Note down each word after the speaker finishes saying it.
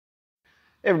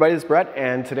Hey everybody, it's Brett,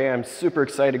 and today I'm super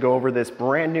excited to go over this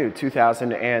brand new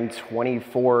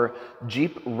 2024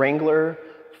 Jeep Wrangler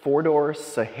 4-door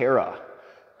Sahara.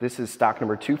 This is stock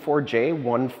number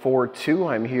 24J142.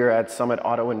 I'm here at Summit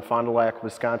Auto in Fond du Lac,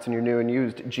 Wisconsin, your new and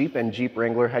used Jeep and Jeep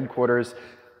Wrangler headquarters.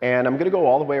 And I'm gonna go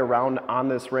all the way around on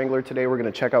this Wrangler today. We're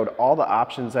gonna check out all the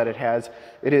options that it has.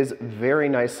 It is very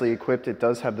nicely equipped. It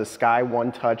does have the Sky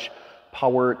One Touch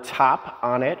power top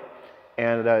on it.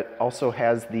 And it also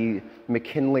has the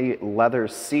McKinley leather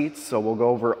seats, so we'll go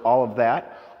over all of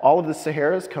that. All of the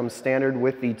Saharas come standard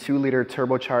with the 2-liter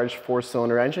turbocharged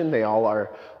 4-cylinder engine. They all are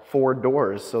 4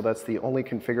 doors, so that's the only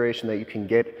configuration that you can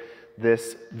get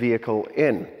this vehicle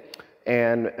in.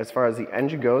 And as far as the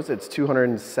engine goes, it's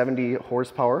 270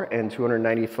 horsepower and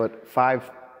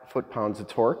 295 foot-pounds of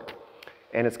torque.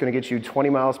 And it's going to get you 20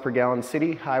 miles per gallon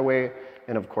city, highway,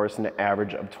 and of course an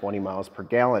average of 20 miles per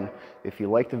gallon. If you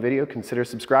like the video, consider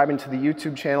subscribing to the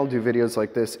YouTube channel. Do videos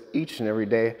like this each and every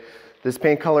day. This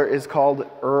paint color is called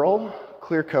Earl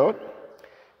Clear Coat,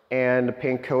 and the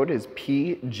paint code is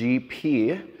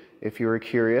PGP if you were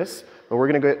curious. But we're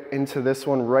going to get into this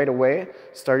one right away,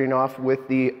 starting off with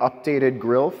the updated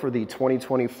grille for the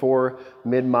 2024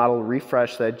 mid-model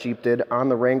refresh that Jeep did on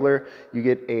the Wrangler. You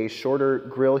get a shorter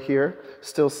grille here,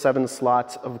 still 7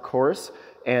 slots of course.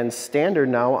 And standard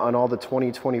now on all the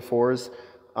 2024s,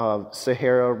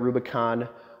 Sahara, Rubicon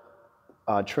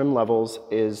trim levels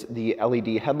is the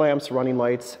LED headlamps, running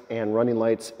lights, and running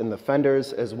lights in the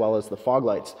fenders, as well as the fog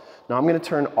lights. Now I'm going to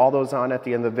turn all those on at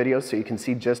the end of the video so you can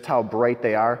see just how bright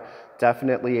they are.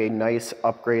 Definitely a nice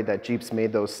upgrade that Jeep's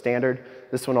made those standard.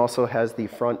 This one also has the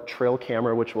front trail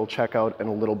camera, which we'll check out in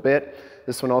a little bit.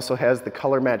 This one also has the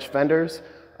color match fenders,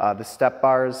 the step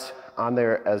bars on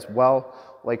there as well,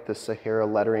 like the Sahara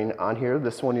lettering on here.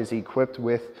 This one is equipped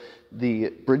with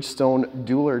the Bridgestone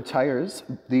Dueler tires.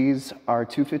 These are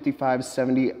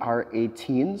 255/70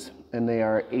 R18s, and they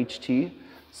are HT,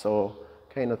 so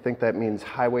kind of think that means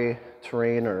highway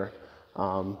terrain or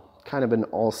kind of an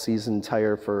all-season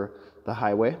tire for the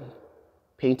highway.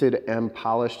 Painted and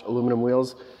polished aluminum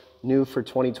wheels. New for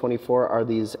 2024 are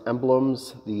these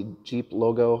emblems, the Jeep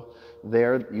logo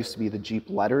there. It used to be the Jeep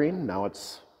lettering, now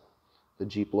it's the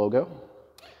Jeep logo.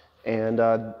 And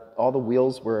all the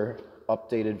wheels were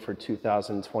updated for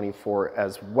 2024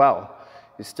 as well.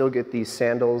 You still get these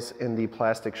sandals in the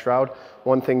plastic shroud.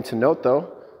 One thing to note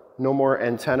though, no more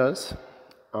antennas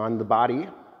on the body.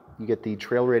 You get the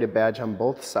trail rated badge on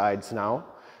both sides now.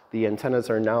 The antennas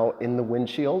are now in the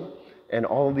windshield, and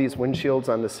all of these windshields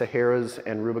on the Saharas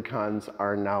and Rubicons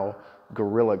are now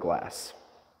Gorilla Glass.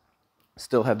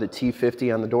 Still have the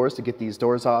T50 on the doors to get these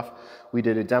doors off. We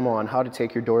did a demo on how to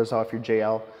take your doors off your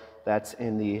JL. That's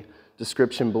in the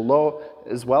description below,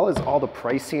 as well as all the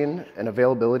pricing and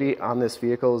availability on this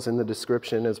vehicle is in the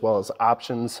description, as well as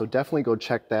options. So definitely go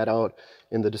check that out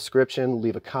in the description.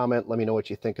 Leave a comment. Let me know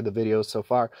what you think of the video so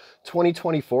far.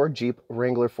 2024 Jeep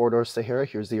Wrangler 4-door Sahara.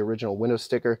 Here's the original window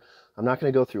sticker. I'm not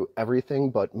going to go through everything,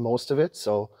 but most of it.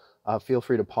 So feel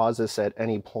free to pause this at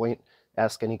any point.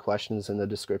 Ask any questions in the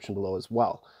description below as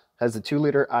well. Has the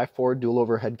 2-liter i4 dual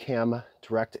overhead cam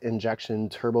direct injection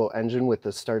turbo engine with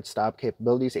the start-stop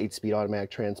capabilities, 8-speed automatic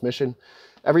transmission.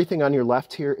 Everything on your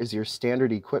left here is your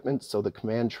standard equipment, so the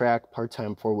command track,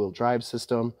 part-time 4-wheel drive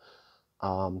system,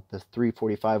 the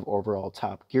 345 overall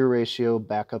top gear ratio,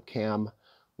 backup cam,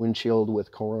 windshield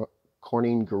with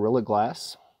Corning Gorilla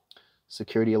Glass,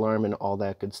 security alarm, and all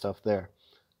that good stuff there.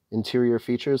 Interior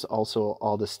features, also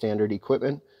all the standard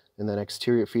equipment. And then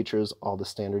exterior features, all the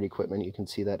standard equipment. You can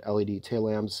see that LED tail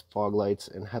lamps, fog lights,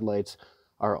 and headlights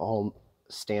are all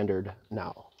standard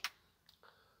now.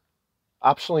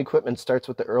 Optional equipment starts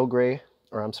with the the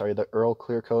Earl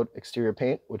Clear Coat exterior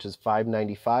paint, which is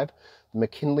 $595. The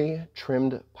McKinley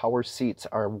trimmed power seats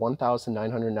are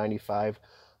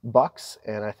 $1,995,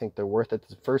 and I think they're worth it.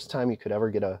 The first time you could ever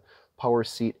get a power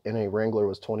seat in a Wrangler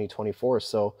was 2024,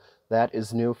 so that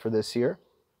is new for this year.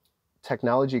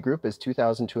 Technology group is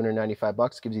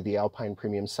 $2,295, gives you the Alpine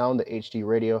Premium Sound, the HD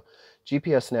radio,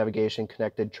 GPS navigation,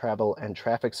 connected travel and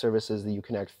traffic services, the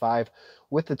Uconnect 5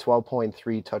 with the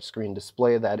 12.3 touchscreen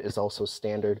display. That is also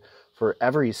standard for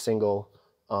every single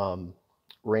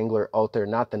Wrangler out there,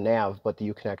 not the nav, but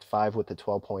the Uconnect 5 with the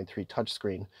 12.3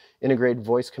 touchscreen. Integrated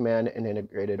voice command and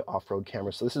integrated off-road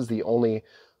camera. So this is the only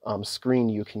screen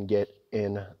you can get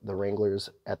in the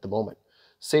Wranglers at the moment.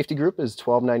 Safety group is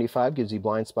 $1295, gives you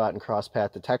blind spot and cross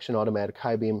path detection, automatic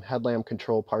high beam headlamp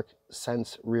control, park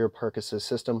sense rear park assist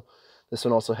system. This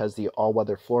one also has the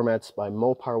all-weather floor mats by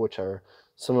Mopar, which are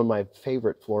some of my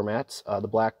favorite floor mats. The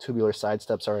black tubular side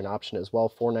steps are an option as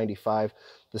well, $495.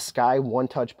 The Sky One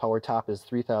Touch Power Top is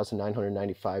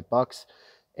 $3,995,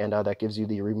 and that gives you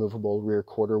the removable rear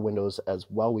quarter windows as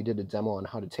well. We did a demo on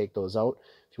how to take those out.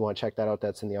 If you want to check that out,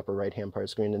 that's in the upper right-hand part of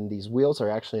the screen. And these wheels are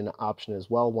actually an option as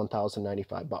well,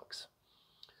 $1,095.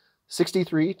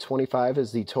 $63.25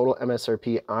 is the total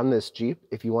MSRP on this Jeep.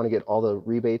 If you want to get all the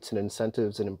rebates and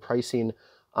incentives and pricing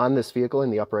on this vehicle,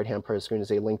 in the upper right-hand part of the screen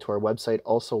is a link to our website,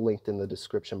 also linked in the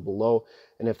description below.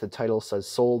 And if the title says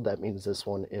sold, that means this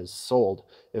one is sold.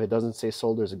 If it doesn't say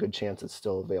sold, there's a good chance it's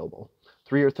still available.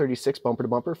 3-year 36 bumper to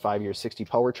bumper, 5-year 60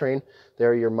 powertrain. There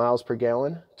are your miles per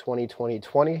gallon,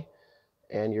 20,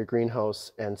 and your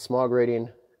greenhouse and smog rating.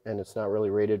 And it's not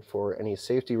really rated for any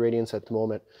safety ratings at the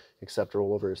moment, except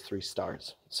rollover is 3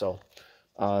 stars. So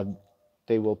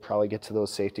they will probably get to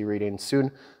those safety ratings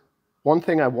soon. One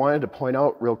thing I wanted to point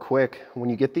out real quick, when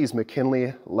you get these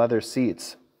McKinley leather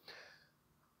seats,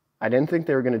 I didn't think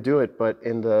they were going to do it, but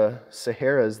in the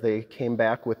Saharas, they came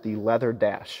back with the leather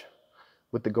dash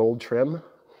with the gold trim.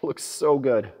 Looks so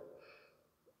good.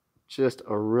 Just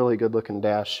a really good looking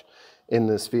dash in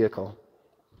this vehicle.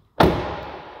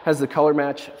 Has the color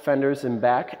match fenders in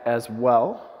back as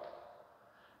well.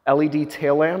 LED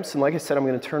tail lamps, and like I said, I'm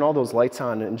going to turn all those lights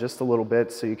on in just a little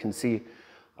bit so you can see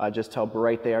just how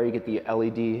bright they are. You get the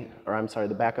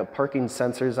the backup parking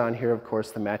sensors on here, of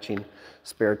course, the matching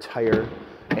spare tire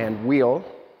and wheel.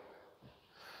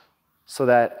 So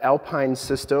that Alpine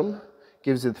system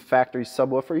gives you the factory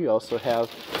subwoofer. You also have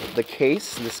the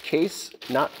case. This case,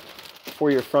 not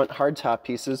for your front hardtop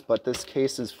pieces, but this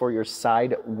case is for your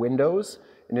side windows.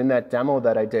 And in that demo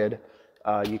that I did,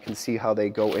 you can see how they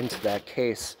go into that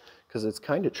case, because it's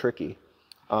kind of tricky.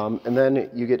 And then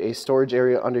you get a storage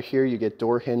area under here. You get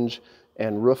door hinge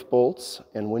and roof bolts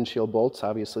and windshield bolts.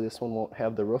 Obviously, this one won't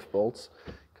have the roof bolts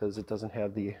because it doesn't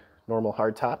have the normal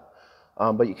hardtop.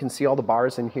 But you can see all the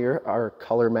bars in here are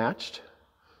color matched.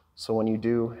 So when you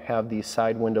do have the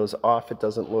side windows off, it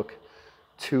doesn't look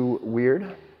too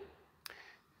weird.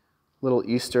 Little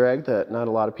Easter egg that not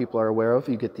a lot of people are aware of.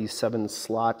 You get these 7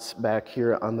 slots back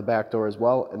here on the back door as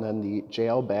well, and then the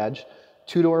JL badge,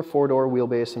 2-door, 4-door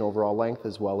wheelbase and overall length,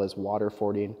 as well as water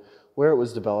fording, where it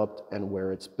was developed and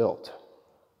where it's built.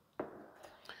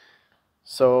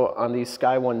 So on the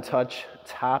Sky One Touch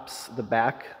tops, the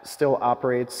back still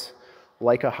operates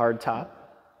like a hard top.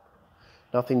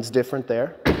 Nothing's different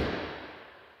there.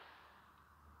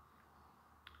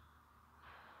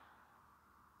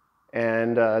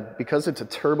 And because it's a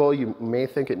turbo, you may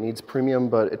think it needs premium,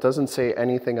 but it doesn't say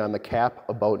anything on the cap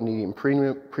about needing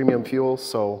premium fuel,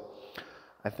 so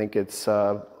I think it's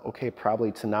okay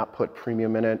probably to not put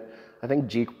premium in it. I think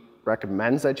Jeep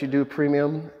recommends that you do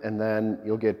premium, and then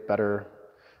you'll get better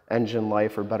engine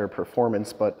life or better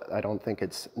performance, but I don't think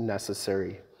it's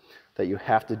necessary that you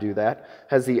have to do that.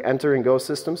 Has the enter and go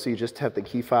system, so you just have the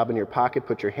key fob in your pocket,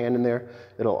 put your hand in there,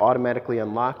 it'll automatically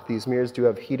unlock. These mirrors do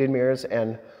have heated mirrors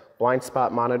and blind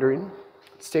spot monitoring.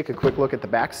 Let's take a quick look at the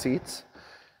back seats.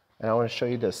 And I want to show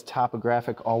you this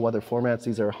topographic all-weather floor mats.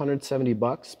 These are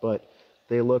 $170, but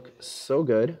they look so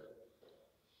good.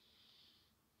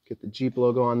 Get the Jeep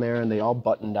logo on there, and they all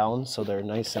button down, so they're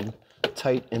nice and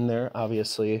tight in there,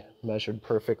 obviously measured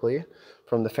perfectly.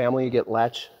 From the family, you get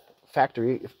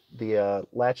the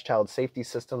latch child safety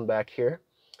system back here.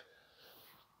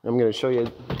 I'm going to show you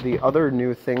the other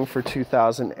new thing for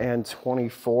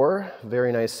 2024.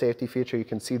 Very nice safety feature. You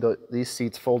can see these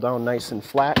seats fold down nice and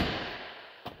flat.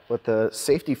 But the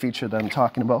safety feature that I'm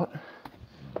talking about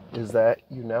is that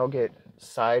you now get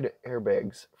side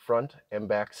airbags. Front and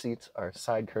back seats are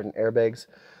side curtain airbags.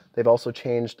 They've also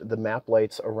changed the map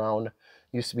lights around.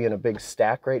 Used to be in a big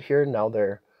stack right here. Now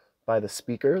they're by the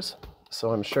speakers.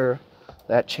 So I'm sure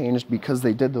that changed because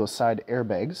they did those side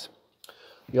airbags.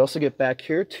 You also get back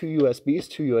here 2 USBs,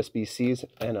 2 USB-Cs,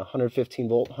 and a 115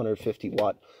 volt, 150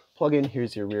 watt plug-in.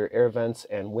 Here's your rear air vents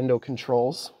and window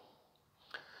controls.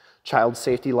 Child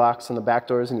safety locks on the back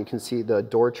doors, and you can see the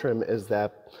door trim is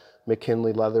that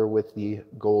McKinley leather with the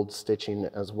gold stitching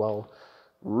as well.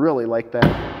 Really like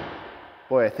that.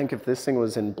 Boy, I think if this thing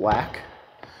was in black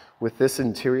with this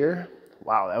interior,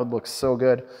 wow, that would look so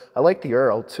good. I like the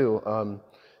Earl too.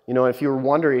 You know, if you were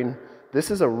wondering,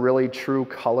 this is a really true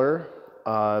color.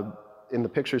 In the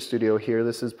picture studio here,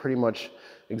 this is pretty much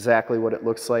exactly what it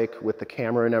looks like with the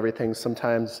camera and everything.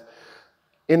 Sometimes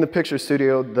in the picture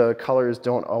studio, the colors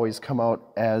don't always come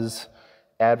out as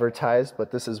advertised, but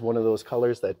this is one of those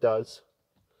colors that does.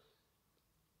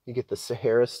 You get the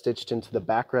Sahara stitched into the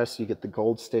backrest. You get the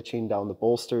gold stitching down the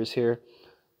bolsters here.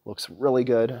 Looks really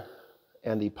good.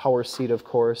 And the power seat, of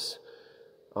course,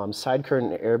 Side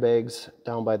curtain airbags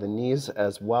down by the knees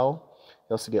as well.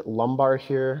 You also get lumbar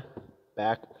here,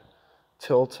 back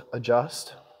tilt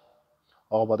adjust,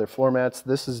 all weather floor mats.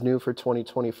 This is new for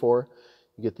 2024.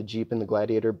 You get the Jeep and the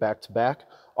Gladiator back to back.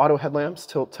 Auto headlamps,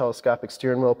 tilt telescopic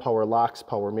steering wheel, power locks,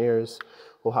 power mirrors.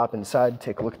 We'll hop inside,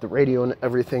 take a look at the radio and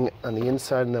everything on the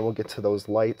inside, and then we'll get to those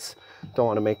lights. Don't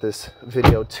want to make this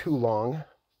video too long.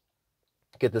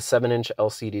 Get the 7-inch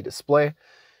LCD display.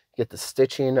 Get the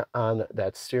stitching on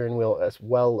that steering wheel as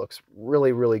well. Looks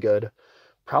really, really good.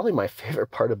 Probably my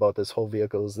favorite part about this whole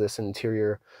vehicle is this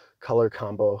interior color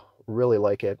combo. Really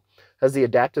like it. Has the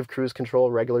adaptive cruise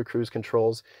control, regular cruise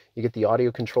controls. You get the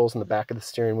audio controls in the back of the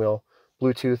steering wheel,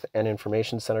 Bluetooth and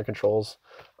information center controls.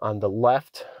 On the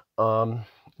left, you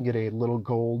get a little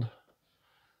gold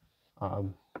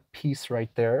piece right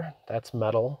there. That's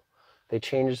metal. They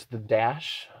changed the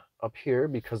dash up here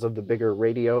because of the bigger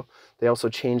radio. They also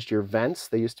changed your vents.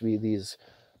 They used to be these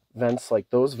vents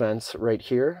like those vents right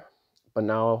here, but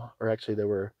now, or actually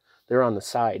they're on the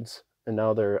sides, and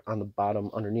now they're on the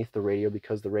bottom underneath the radio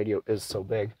because the radio is so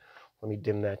big. Let me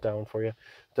dim that down for you.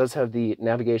 It does have the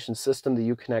navigation system.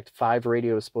 The Uconnect 5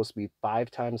 radio is supposed to be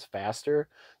 5 times faster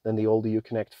than the old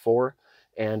Uconnect 4,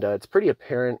 and it's pretty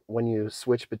apparent when you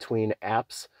switch between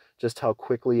apps just how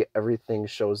quickly everything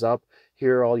shows up.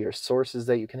 Here are all your sources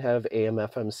that you can have: AM,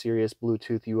 FM, Sirius,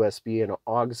 Bluetooth, USB, and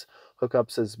AUX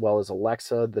hookups, as well as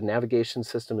Alexa. The navigation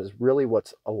system is really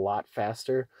what's a lot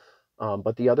faster.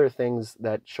 But the other things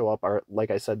that show up are, like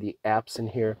I said, the apps in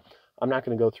here. I'm not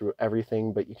going to go through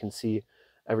everything, but you can see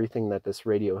everything that this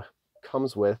radio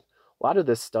comes with. A lot of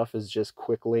this stuff is just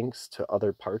quick links to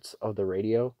other parts of the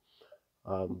radio.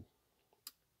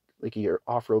 Like your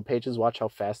off-road pages, watch how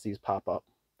fast these pop up.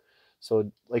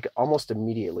 So like almost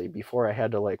immediately, before I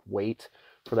had to like wait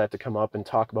for that to come up and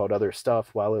talk about other stuff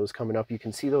while it was coming up, you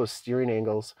can see those steering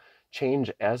angles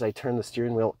change as I turn the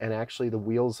steering wheel, and actually the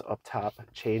wheels up top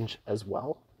change as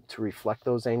well to reflect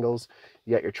those angles.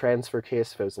 You got your transfer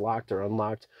case if it was locked or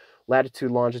unlocked, latitude,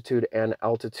 longitude, and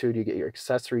altitude. You get your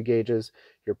accessory gauges,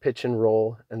 your pitch and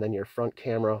roll, and then your front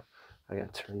camera. I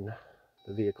gotta turn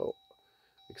the vehicle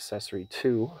accessory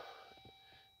 2.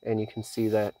 And you can see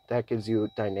that that gives you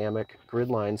dynamic grid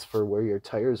lines for where your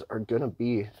tires are going to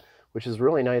be, which is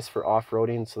really nice for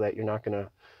off-roading so that you're not going to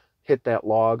hit that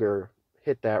log or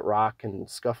hit that rock and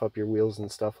scuff up your wheels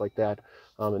and stuff like that.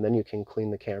 And then you can clean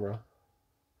the camera.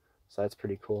 So that's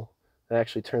pretty cool. It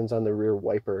actually turns on the rear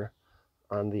wiper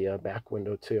on the back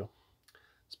window too.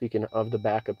 Speaking of the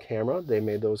backup camera, they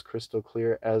made those crystal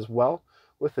clear as well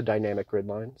with the dynamic grid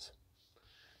lines.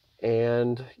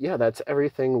 And yeah, that's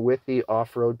everything with the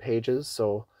off-road pages.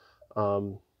 So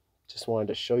just wanted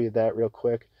to show you that real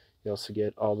quick. You also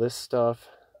get all this stuff,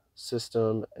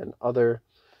 system and other.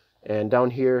 And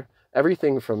down here,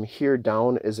 everything from here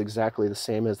down is exactly the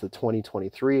same as the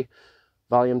 2023.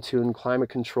 Volume tune, climate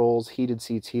controls, heated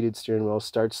seats, heated steering wheel,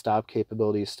 start stop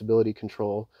capabilities, stability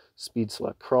control, speed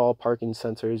select crawl, parking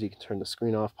sensors. You can turn the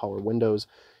screen off, power windows,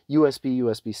 USB,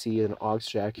 USB-C, and aux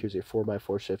jack. Here's your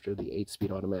 4x4 shifter, the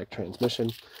 8-speed automatic transmission.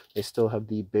 They still have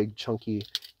the big chunky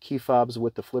key fobs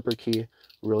with the flipper key.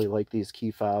 Really like these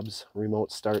key fobs.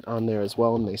 Remote start on there as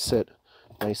well, and they sit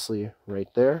nicely right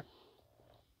there.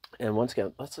 And once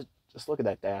again, let's just look at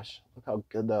that dash. Look how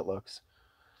good that looks.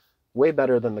 Way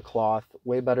better than the cloth,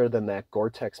 way better than that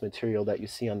Gore-Tex material that you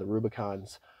see on the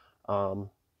Rubicons.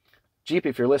 Jeep,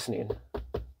 if you're listening,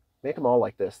 make them all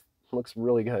like this. It looks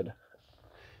really good.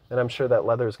 And I'm sure that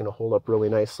leather is going to hold up really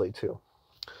nicely too.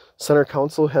 Center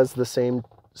console has the same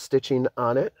stitching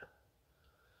on it.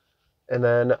 And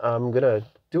then I'm going to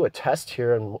do a test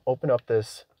here and open up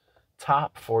this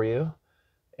top for you.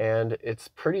 And it's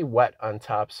pretty wet on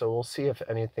top, so we'll see if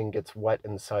anything gets wet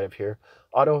inside of here.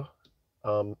 Auto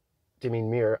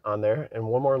dimming mirror on there. And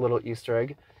one more little Easter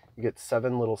egg. You get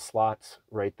 7 little slots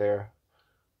right there.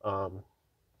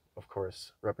 Of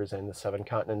course, representing the 7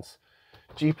 continents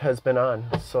Jeep has been on.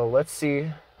 So let's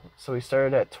see. So we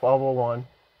started at 1201,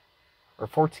 or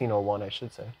 1401 I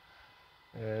should say.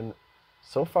 And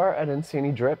so far I didn't see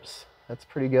any drips. That's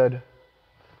pretty good.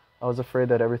 I was afraid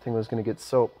that everything was going to get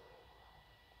soap.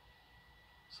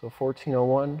 So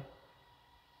 1401.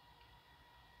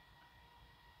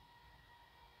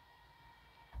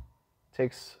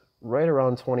 Takes right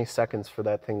around 20 seconds for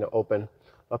that thing to open.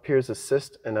 Up here's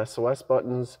assist and SOS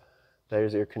buttons.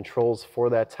 There's your controls for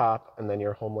that top, and then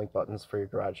your home link buttons for your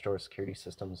garage door security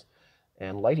systems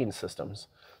and lighting systems.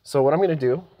 So what I'm going to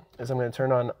do is I'm going to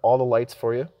turn on all the lights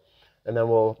for you, and then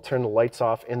we'll turn the lights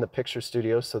off in the picture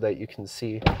studio so that you can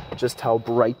see just how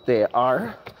bright they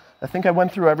are. I think I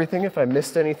went through everything. If I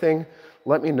missed anything,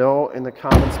 let me know in the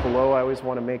comments below. I always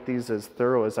want to make these as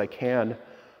thorough as I can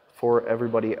for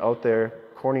everybody out there.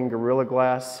 Corning Gorilla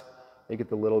Glass, they get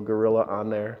the little gorilla on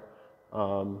there.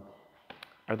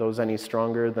 Are those any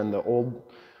stronger than the old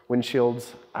windshields?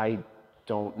 I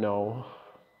don't know.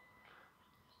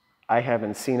 I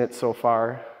haven't seen it so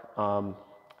far.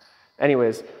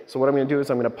 Anyways, so what I'm going to do is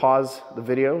I'm going to pause the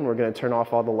video and we're going to turn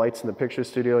off all the lights in the picture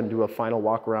studio and do a final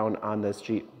walk around on this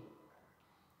Jeep.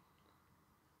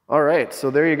 All right, so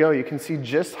there you go. You can see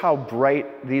just how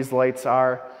bright these lights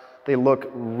are. They look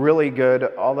really good.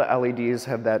 All the LEDs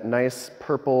have that nice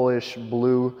purplish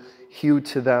blue hue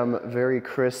to them, very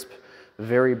crisp,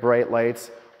 very bright lights.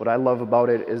 What I love about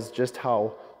it is just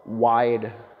how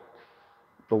wide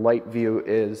the light view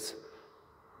is.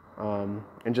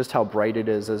 And just how bright it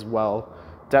is as well.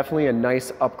 Definitely a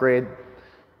nice upgrade.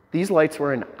 These lights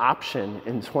were an option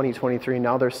in 2023.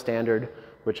 Now they're standard,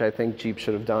 which I think Jeep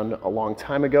should have done a long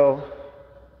time ago.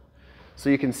 So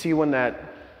you can see when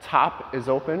that top is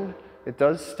open, it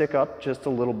does stick up just a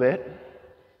little bit.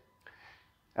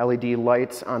 LED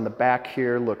lights on the back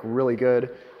here look really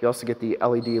good. You also get the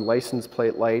LED license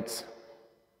plate lights.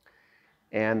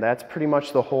 And that's pretty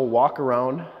much the whole walk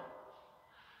around.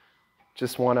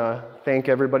 Just want to thank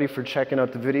everybody for checking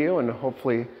out the video, and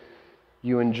hopefully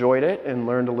you enjoyed it and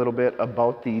learned a little bit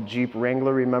about the Jeep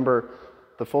Wrangler. Remember,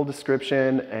 the full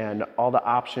description and all the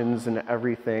options and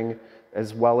everything,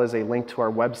 as well as a link to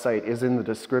our website, is in the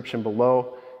description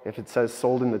below. If it says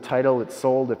sold in the title, it's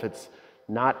sold. If it's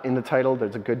not in the title,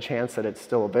 there's a good chance that it's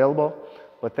still available.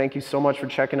 But thank you so much for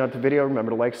checking out the video.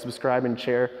 Remember to like, subscribe, and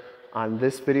share on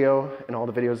this video and all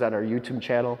the videos on our YouTube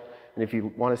channel. And if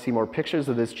you want to see more pictures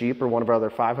of this Jeep or one of our other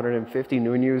 550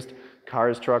 new and used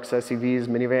cars, trucks, SUVs,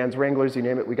 minivans, Wranglers, you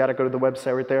name it, we got to go to the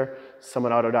website right there,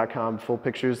 summitauto.com. Full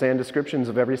pictures and descriptions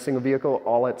of every single vehicle,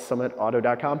 all at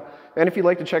summitauto.com. And if you'd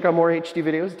like to check out more HD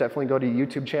videos, definitely go to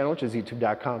YouTube channel, which is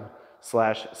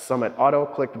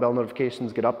youtube.com/summitauto. Click the bell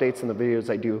notifications, get updates on the videos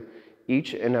I do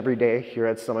each and every day here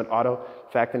at Summit Auto.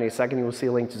 In fact, in a second, you will see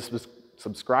a link to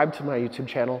subscribe to my YouTube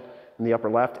channel. In the upper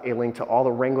left, a link to all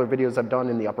the Wrangler videos I've done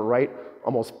in the upper right,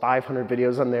 almost 500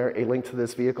 videos on there, a link to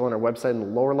this vehicle on our website in the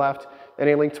lower left, and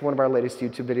a link to one of our latest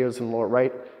YouTube videos in the lower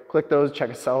right. Click those,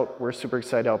 check us out. We're super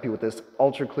excited to help you with this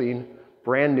ultra clean,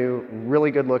 brand new,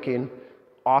 really good looking,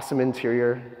 awesome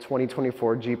interior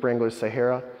 2024 Jeep Wrangler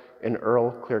Sahara in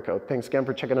Earl ClearCoat. Thanks again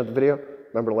for checking out the video.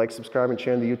 Remember to like, subscribe, and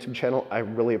share on the YouTube channel. I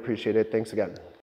really appreciate it. Thanks again.